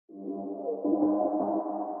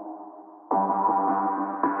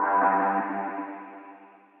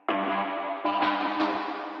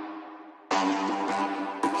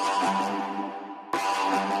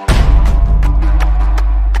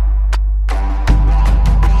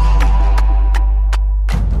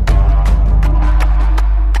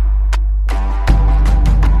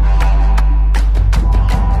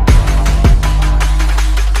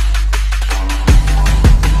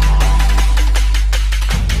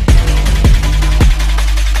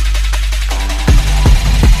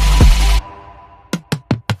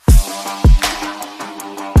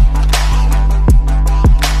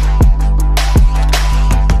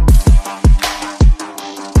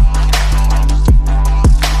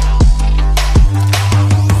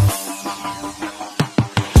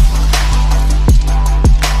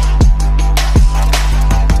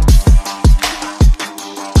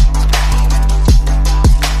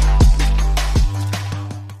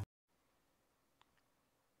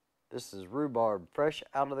This is rhubarb, fresh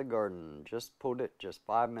out of the garden. Just pulled it just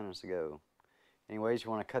 5 minutes ago. Anyways, you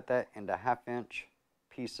want to cut that into 1/2-inch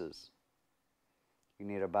pieces. You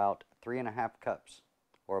need about 3½ cups,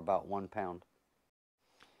 or about 1 pound.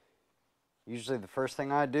 Usually the first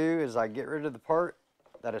thing I do is I get rid of the part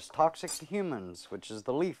that is toxic to humans, which is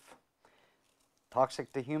the leaf.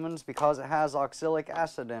 Toxic to humans because it has oxalic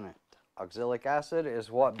acid in it. Oxalic acid is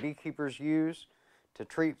what beekeepers use to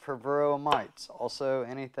treat for varroa mites. Also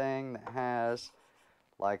anything that has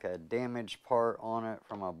like a damaged part on it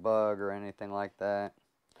from a bug or anything like that.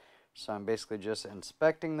 So I'm basically just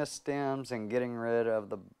inspecting the stems and getting rid of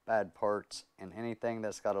the bad parts and anything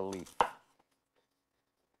that's got a leaf.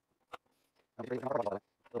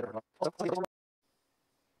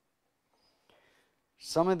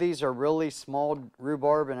 Some of these are really small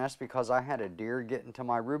rhubarb, and that's because I had a deer get into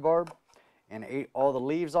my rhubarb and ate all the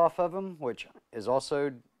leaves off of them, which is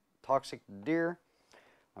also toxic to deer.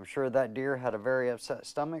 I'm sure that deer had a very upset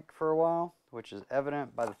stomach for a while, which is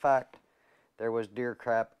evident by the fact there was deer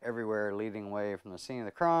crap everywhere leading away from the scene of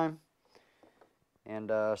the crime.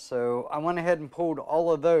 And so I went ahead and pulled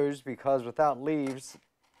all of those because without leaves,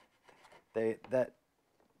 that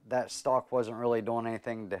stalk wasn't really doing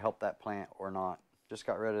anything to help that plant or not. Just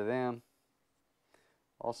got rid of them.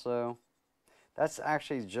 Also, that's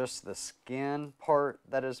actually just the skin part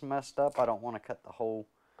that is messed up. I don't want to cut the whole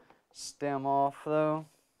stem off though.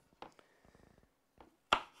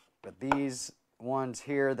 But these ones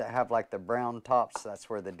here that have like the brown tops, that's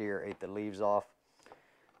where the deer ate the leaves off.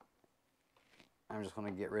 I'm just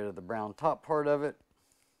going to get rid of the brown top part of it.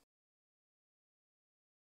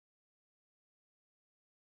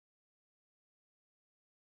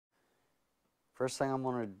 First thing I'm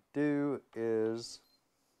going to do is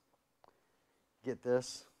get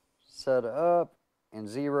this set up and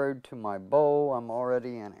zeroed to my bowl. I'm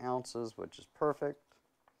already in ounces, which is perfect.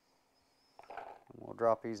 And we'll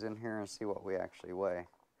drop these in here and see what we actually weigh.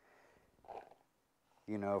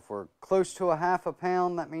 You know, if we're close to 1/2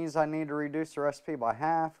 pound, that means I need to reduce the recipe by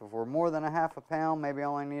half. If we're more than 1/2 pound, maybe I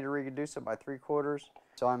only need to reduce it by 3/4.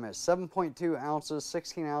 So I'm at 7.2 ounces,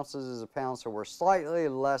 16 ounces is a pound, so we're slightly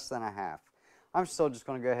less than 1/2. I'm still just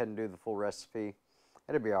going to go ahead and do the full recipe.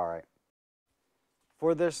 It'll be all right.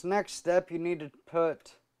 For this next step, you need to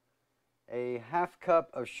put a 1/2 cup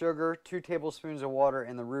of sugar, 2 tablespoons of water,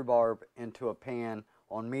 and the rhubarb into a pan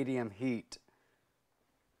on medium heat.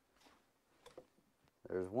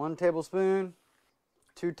 There's 1 tablespoon,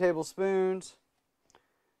 2 tablespoons,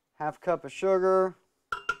 1/2 cup of sugar,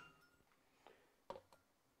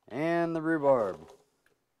 and the rhubarb.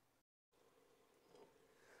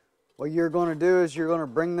 What you're going to do is you're going to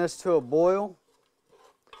bring this to a boil,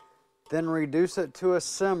 then reduce it to a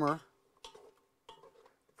simmer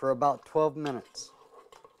for about 12 minutes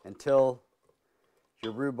until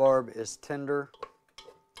your rhubarb is tender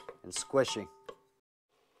and squishy.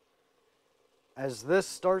 As this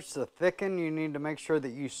starts to thicken, you need to make sure that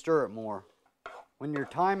you stir it more. When your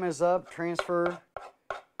time is up, transfer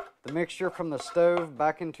the mixture from the stove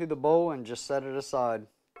back into the bowl and just set it aside.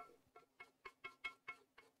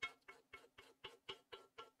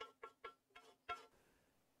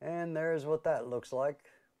 And there's what that looks like.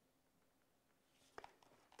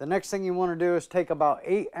 The next thing you want to do is take about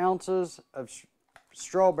 8 ounces of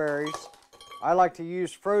strawberries. I like to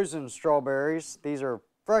use frozen strawberries. These are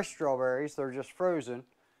fresh strawberries, they're just frozen,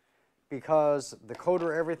 because the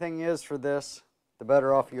colder everything is for this, the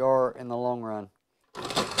better off you are in the long run.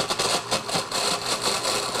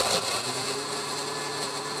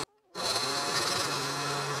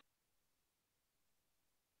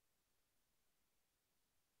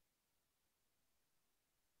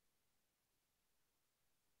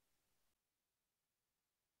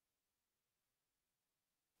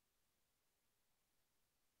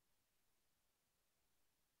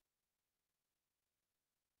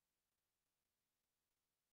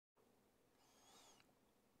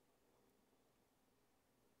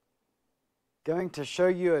 Going to show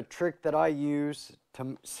you a trick that I use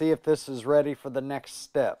to see if this is ready for the next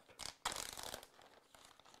step.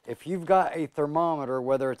 If you've got a thermometer,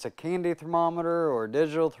 whether it's a candy thermometer or a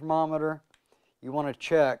digital thermometer, you want to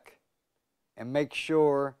check and make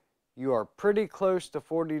sure you are pretty close to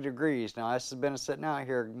 40 degrees. Now, this has been sitting out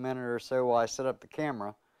here a minute or so while I set up the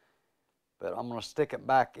camera, but I'm going to stick it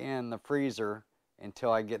back in the freezer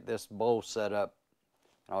until I get this bowl set up,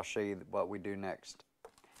 and I'll show you what we do next.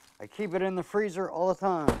 I keep it in the freezer all the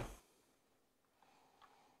time.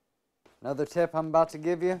 Another tip I'm about to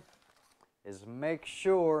give you is make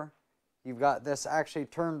sure you've got this actually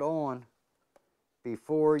turned on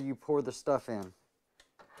before you pour the stuff in.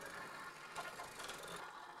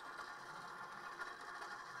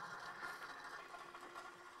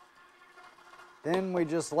 Then we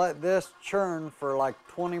just let this churn for like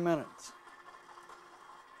 20 minutes.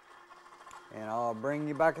 And I'll bring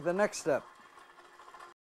you back at the next step.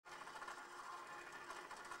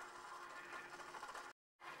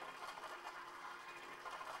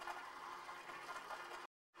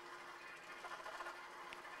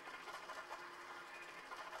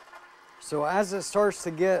 So as it starts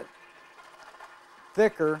to get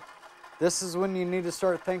thicker, this is when you need to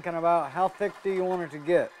start thinking about how thick do you want it to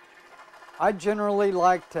get. I generally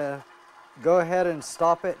like to go ahead and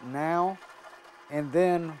stop it now and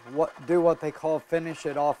then do what they call finish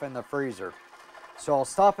it off in the freezer. So I'll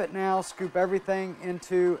stop it now, scoop everything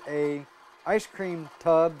into a ice cream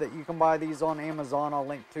tub that you can buy these on Amazon, I'll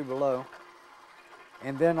link to below.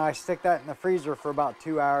 And then I stick that in the freezer for about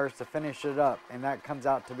 2 hours to finish it up, and that comes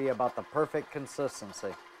out to be about the perfect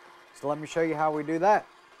consistency. So let me show you how we do that.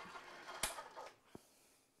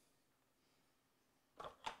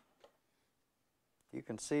 You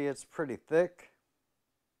can see it's pretty thick.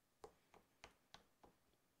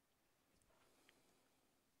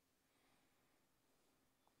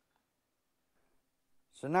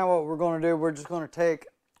 So now what we're going to do, we're just going to take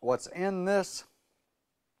what's in this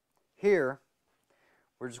here,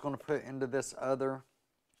 we're just going to put it into this other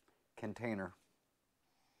container.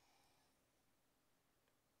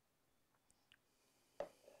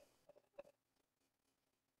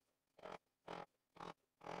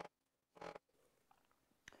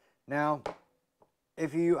 Now,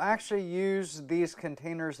 if you actually use these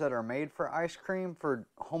containers that are made for ice cream, for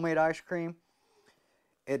homemade ice cream,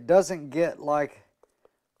 it doesn't get like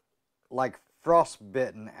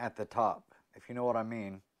frostbitten at the top, if you know what I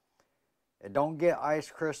mean. It don't get ice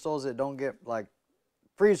crystals, it don't get like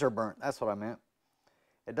freezer burnt, that's what I meant.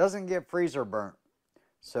 It doesn't get freezer burnt.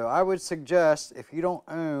 So I would suggest, if you don't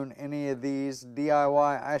own any of these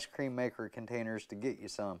DIY ice cream maker containers, to get you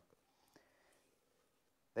some.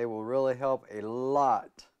 They will really help a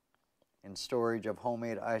lot in storage of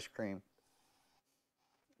homemade ice cream.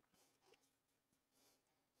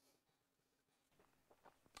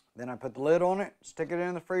 Then I put the lid on it, stick it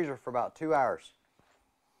in the freezer for about 2 hours.